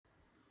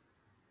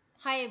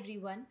Hi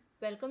everyone,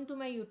 welcome to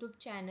my YouTube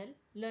channel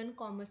Learn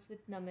Commerce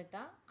with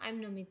Namita. I'm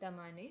Namita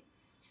Mane.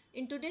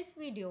 In today's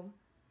video,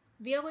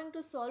 we are going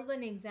to solve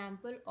an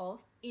example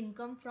of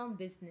income from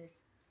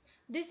business.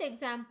 This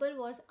example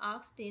was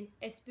asked in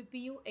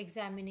SPPU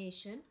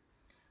examination,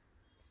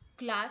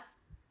 class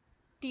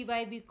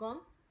TYBCOM,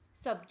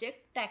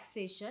 subject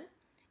taxation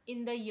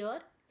in the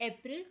year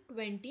April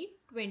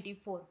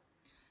 2024.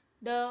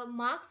 The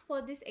marks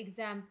for this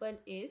example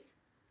is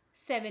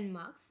 7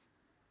 marks.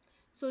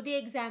 So the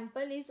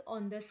example is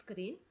on the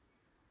screen.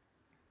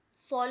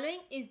 Following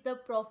is the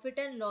profit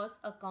and loss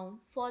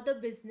account for the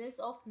business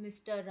of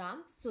Mr.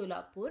 Ram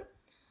Solapur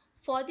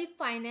for the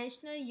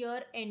financial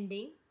year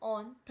ending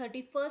on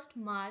 31st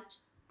March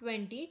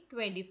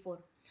 2024.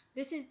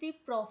 This is the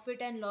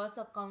profit and loss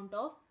account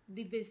of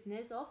the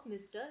business of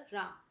Mr.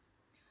 Ram.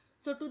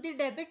 So to the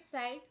debit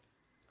side,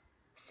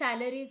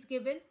 salary is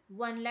given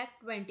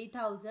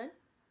 1,20,000.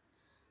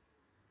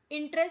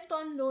 Interest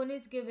on loan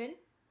is given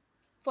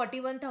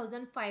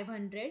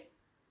 41,500.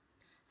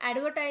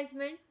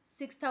 Advertisement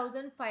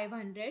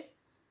 6,500,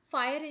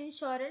 fire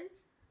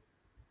insurance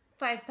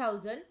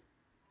 5,000,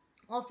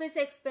 office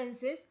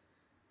expenses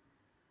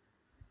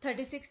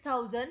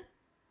 36,000,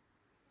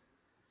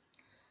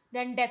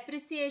 then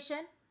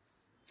depreciation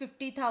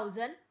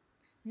 50,000,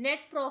 net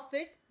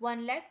profit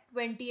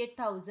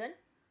 1,28,000.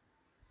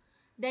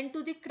 Then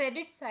to the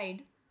credit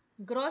side,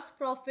 gross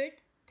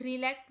profit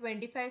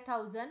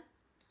 3,25,000,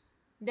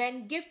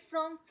 then gift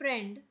from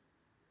friend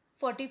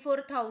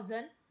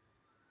 44,000.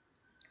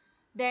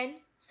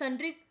 Then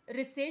sundry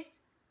receipts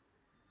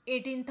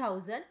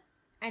 18,000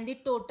 and the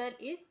total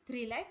is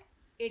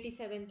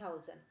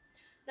 3,87,000.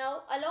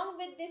 Now along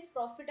with this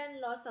profit and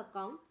loss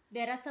account,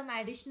 there are some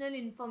additional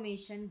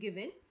information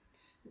given.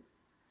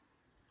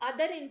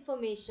 Other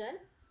information,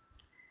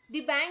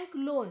 the bank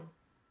loan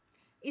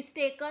is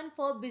taken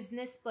for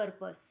business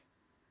purpose.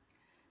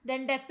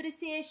 Then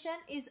depreciation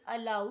is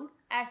allowed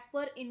as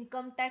per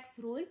income tax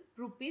rule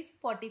rupees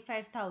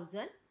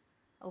 45,000.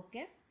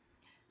 Okay.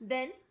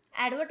 Then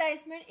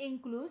advertisement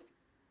includes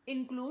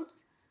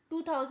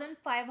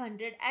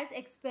 2,500 as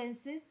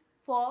expenses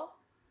for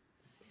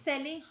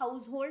selling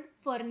household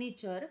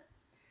furniture.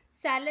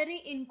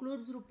 Salary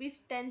includes rupees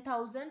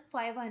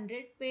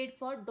 10,500 paid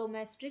for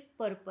domestic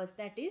purpose,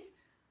 that is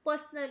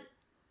personal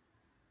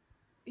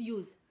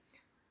use.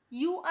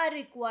 You are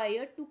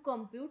required to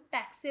compute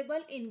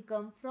taxable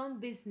income from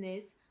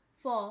business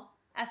for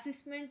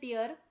assessment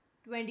year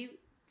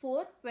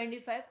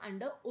 24-25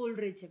 under old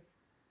regime.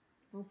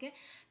 Okay,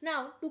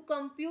 now to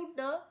compute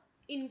the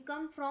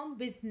income from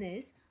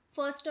business,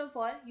 first of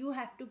all you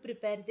have to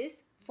prepare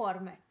this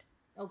format.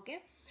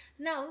 Okay,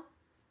 now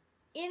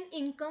in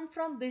income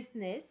from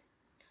business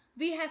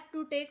we have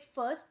to take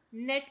first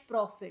net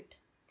profit.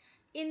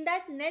 In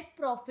that net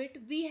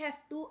profit we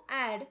have to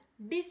add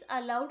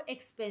disallowed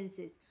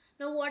expenses.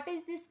 Now what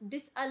is this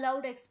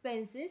disallowed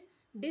expenses?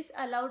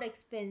 Disallowed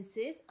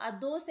expenses are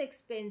those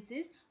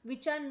expenses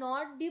which are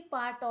not the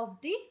part of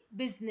the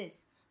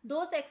business.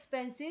 Those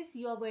expenses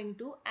you are going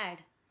to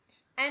add,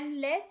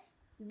 and less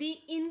the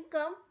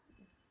income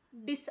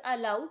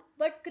disallowed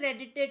but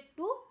credited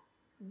to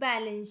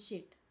balance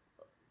sheet.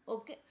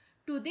 Okay,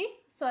 to the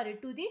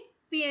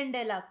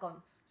P&L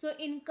account. So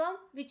income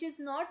which is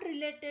not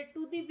related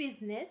to the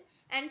business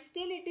and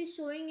still it is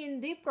showing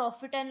in the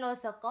profit and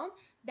loss account,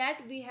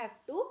 that we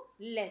have to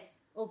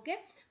less.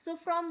 Okay, so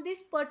from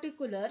these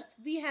particulars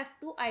we have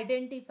to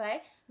identify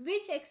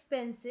which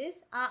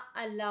expenses are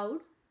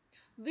allowed,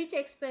 which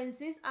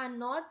expenses are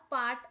not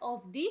part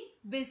of the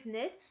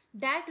business,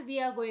 that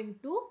we are going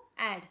to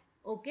add.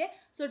 Okay,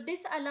 so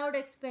disallowed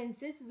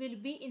expenses will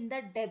be in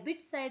the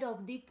debit side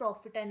of the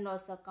profit and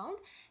loss account,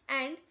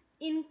 and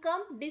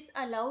income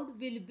disallowed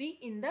will be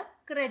in the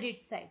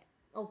credit side.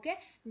 Okay,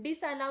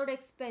 disallowed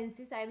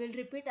expenses, I will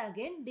repeat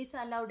again,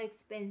 disallowed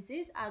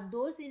expenses are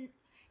those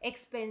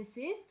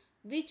expenses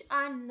which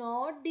are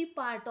not the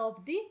part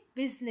of the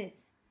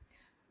business.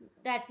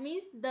 That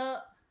means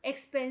the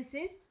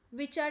expenses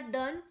which are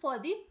done for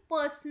the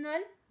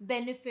personal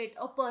benefit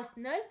or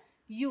personal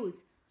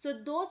use. So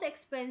those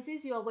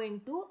expenses you are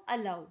going to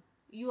allow,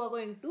 you are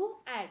going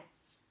to add.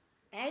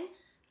 And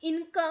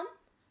income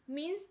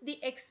means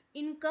the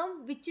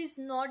income which is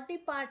not the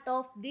part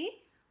of the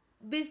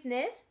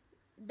business,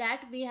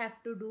 that we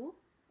have to do,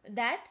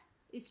 that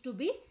is to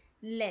be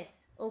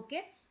less.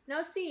 Okay,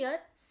 now see here,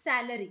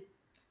 salary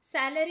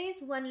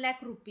is 1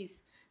 lakh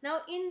rupees.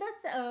 Now in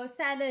the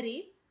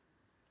salary,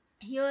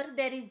 here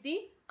there is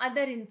the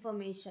other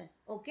information.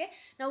 Okay,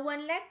 now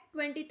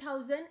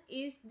 1,20,000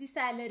 is the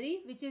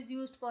salary which is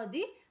used for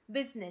the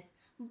business,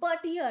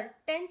 but here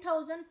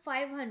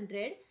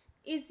 10,500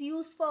 is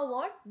used for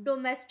what?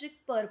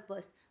 Domestic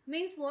purpose.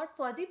 Means what?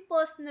 For the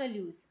personal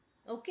use.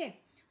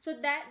 Okay, so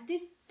that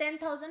this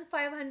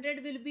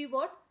 10,500 will be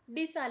what?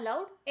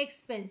 Disallowed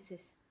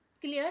expenses.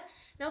 Clear?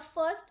 Now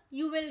first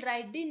you will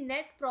write the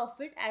net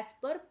profit as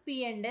per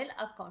P&L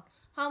account.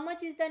 How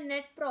much is the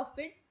net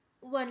profit?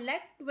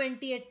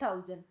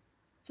 1,28,000.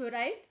 So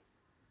write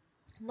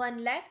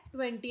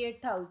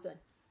 1,28,000.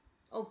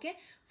 Okay,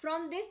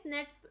 from this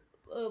net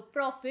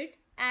profit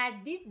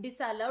add the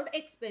disallowed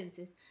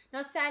expenses.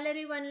 Now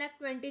salary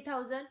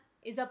 1,20,000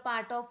 is a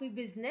part of a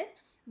business,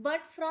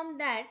 but from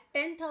that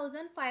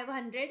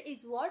 10,500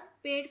 is what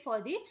paid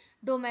for the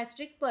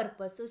domestic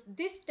purpose. So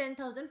this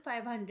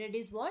 10,500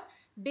 is what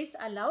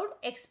disallowed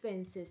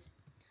expenses.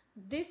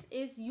 This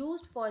is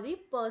used for the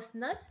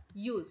personal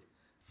use.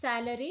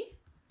 Salary,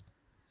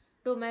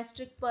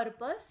 domestic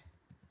purpose.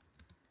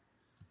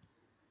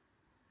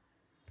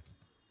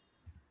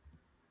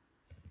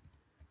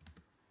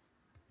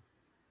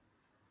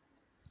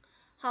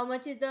 How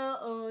much is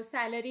the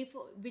salary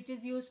for, which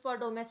is used for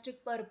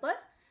domestic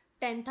purpose?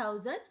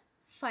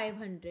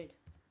 10,500.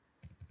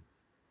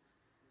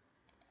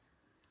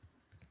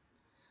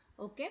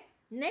 Okay.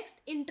 Next,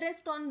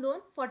 interest on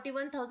loan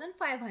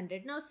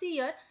 41,500. Now see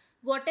here,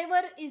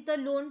 whatever is the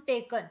loan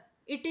taken,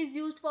 it is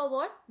used for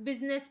what?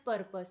 Business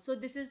purpose. So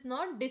this is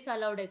not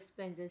disallowed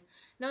expenses.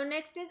 Now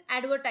next is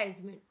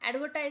advertisement.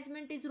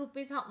 Advertisement is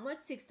rupees how much?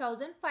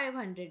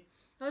 6,500.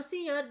 Now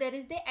see here, there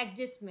is the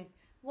adjustment.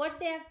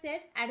 What they have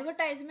said,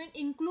 advertisement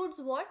includes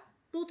what?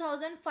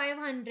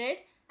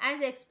 2,500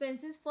 as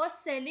expenses for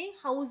selling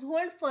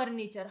household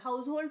furniture.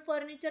 Household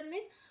furniture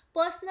means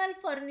personal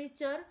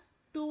furniture,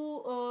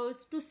 to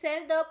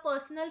sell the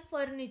personal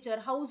furniture,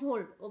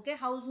 household. Okay,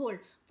 household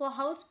for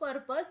house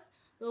purpose,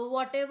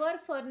 whatever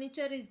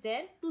furniture is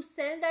there, to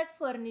sell that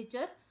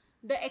furniture,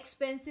 the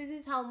expenses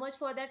is how much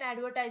for that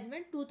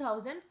advertisement?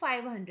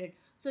 2,500.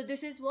 So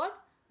this is what?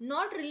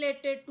 Not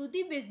related to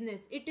the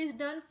business, it is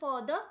done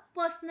for the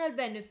personal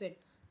benefit.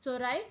 So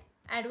write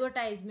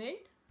advertisement,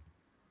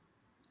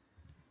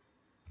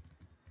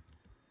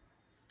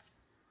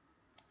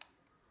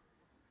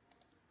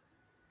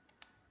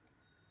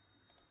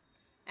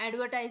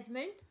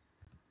 advertisement,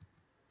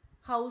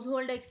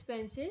 household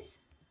expenses,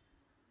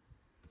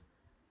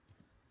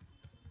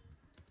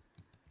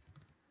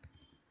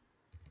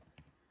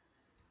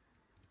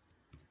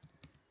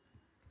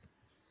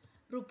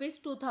 rupees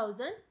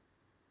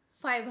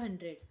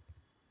 2,500.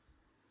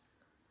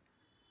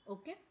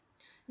 Okay.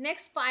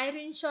 Next, fire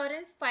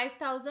insurance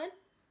 5,000.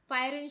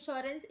 Fire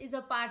insurance is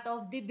a part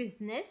of the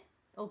business.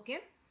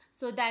 Okay,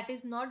 so that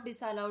is not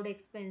disallowed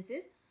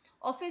expenses.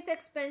 Office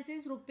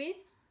expenses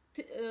rupees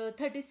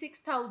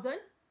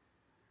 36,000.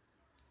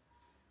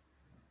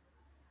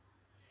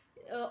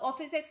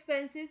 Office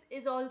expenses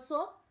is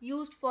also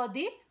used for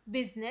the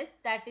business,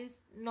 that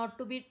is not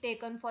to be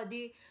taken for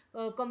the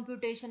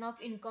computation of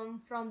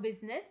income from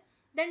business.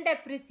 Then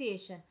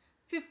depreciation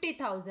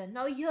 50,000.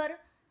 Now here,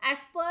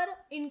 as per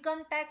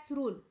income tax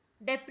rule,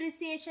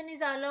 depreciation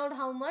is allowed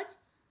how much?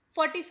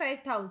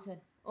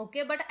 45,000.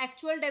 Okay, but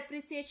actual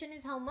depreciation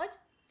is how much?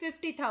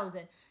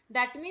 50,000.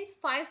 That means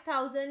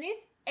 5,000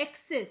 is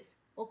excess.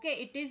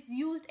 Okay, it is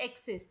used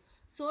excess.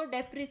 So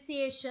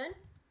depreciation,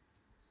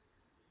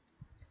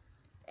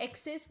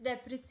 excess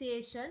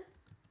depreciation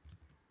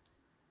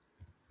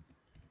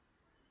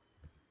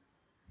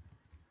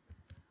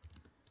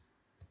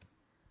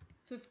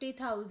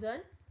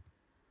 50,000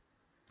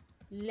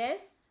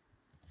 less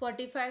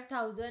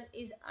 45,000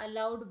 is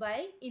allowed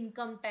by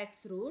income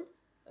tax rule.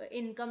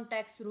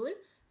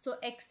 So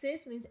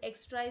excess means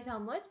extra is how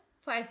much?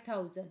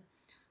 5,000.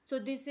 So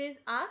this is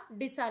a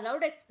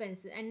disallowed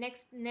expenses. And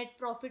next, net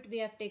profit we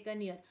have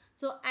taken here.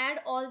 So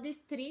add all these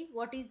three.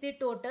 What is the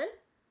total?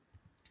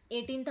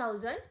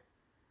 18,000.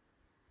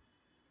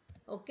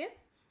 Okay.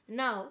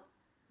 Now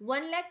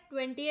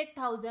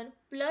 1,28,000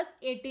 plus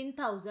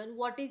 18,000.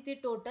 What is the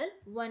total?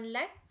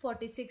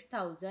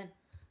 1,46,000.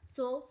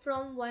 So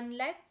from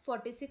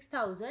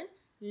 1,46,000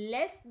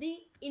 less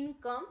the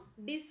income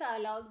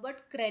disallowed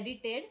but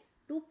credited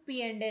to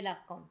P&L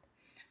account.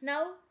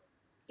 Now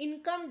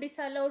income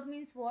disallowed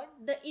means what?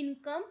 The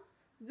income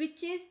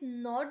which is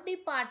not the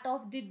part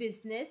of the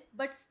business,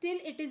 but still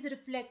it is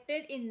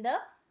reflected in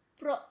the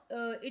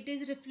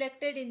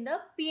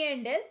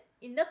P&L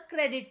in the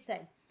credit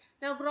side.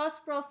 Now gross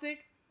profit,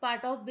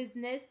 part of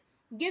business.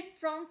 Gift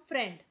from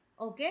friend.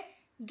 Okay,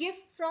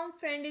 gift from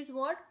friend is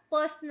what?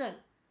 Personal.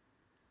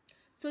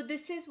 So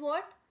this is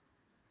what?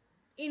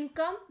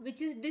 Income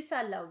which is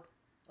disallowed.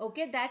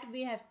 Okay, that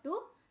we have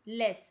to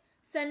less.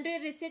 Sundry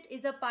receipt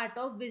is a part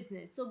of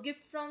business. So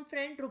gift from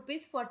friend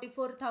rupees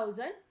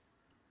 44,000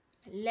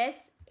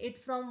 less it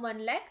from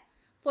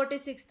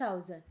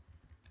 1,46,000.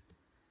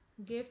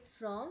 Gift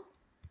from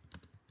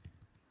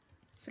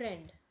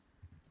friend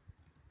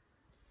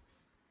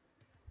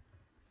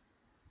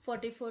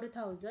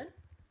 44,000.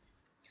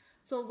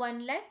 So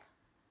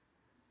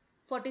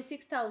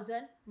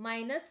 1,46,000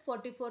 minus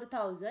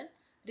 44,000,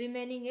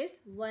 remaining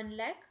is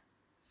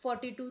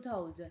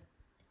 1,42,000.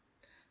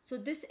 So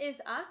this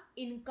is our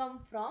income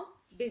from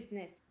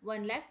business,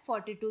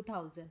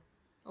 1,42,000.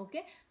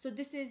 Okay, so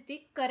this is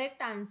the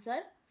correct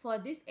answer for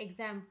this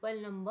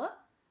example number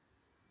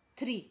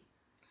 3.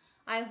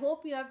 I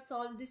hope you have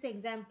solved this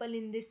example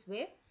in this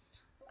way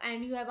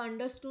and you have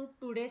understood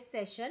today's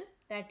session.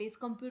 that is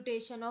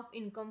computation of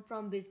income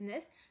from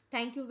business.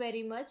 Thank you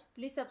very much.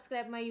 Please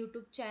subscribe my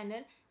YouTube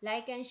channel,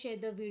 like and share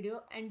the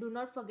video, and do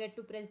not forget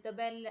to press the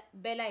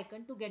bell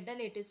icon to get the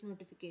latest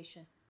notification.